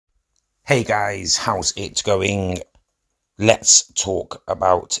Hey guys, how's it going? Let's talk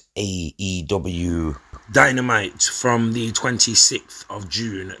about AEW Dynamite from the 26th of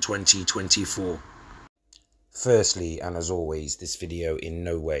June 2024. Firstly, and as always, this video in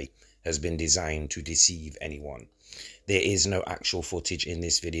no way has been designed to deceive anyone. There is no actual footage in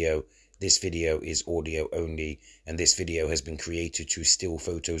this video. This video is audio only, and this video has been created to still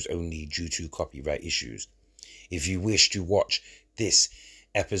photos only due to copyright issues. If you wish to watch this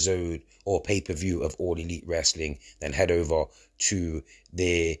episode or pay-per-view of All Elite Wrestling, then head over to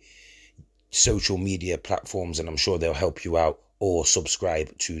their social media platforms and I'm sure they'll help you out, or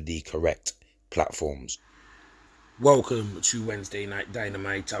subscribe to the correct platforms. Welcome to Wednesday Night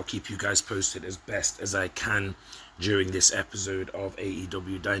Dynamite. I'll keep you guys posted as best as I can during this episode of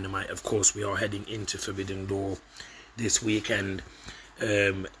AEW Dynamite. Of course, we are heading into Forbidden Door this weekend.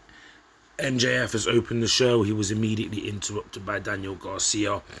 MJF has opened the show. He was immediately interrupted by Daniel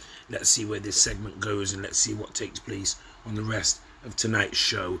Garcia. Let's see where this segment goes and let's see what takes place on the rest of tonight's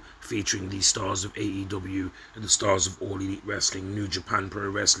show, featuring the stars of AEW and the stars of All Elite Wrestling, New Japan Pro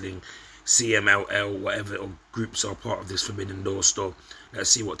Wrestling, CMLL, whatever groups are part of this Forbidden Door store. Let's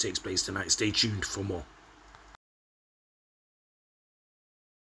see what takes place tonight. Stay tuned for more.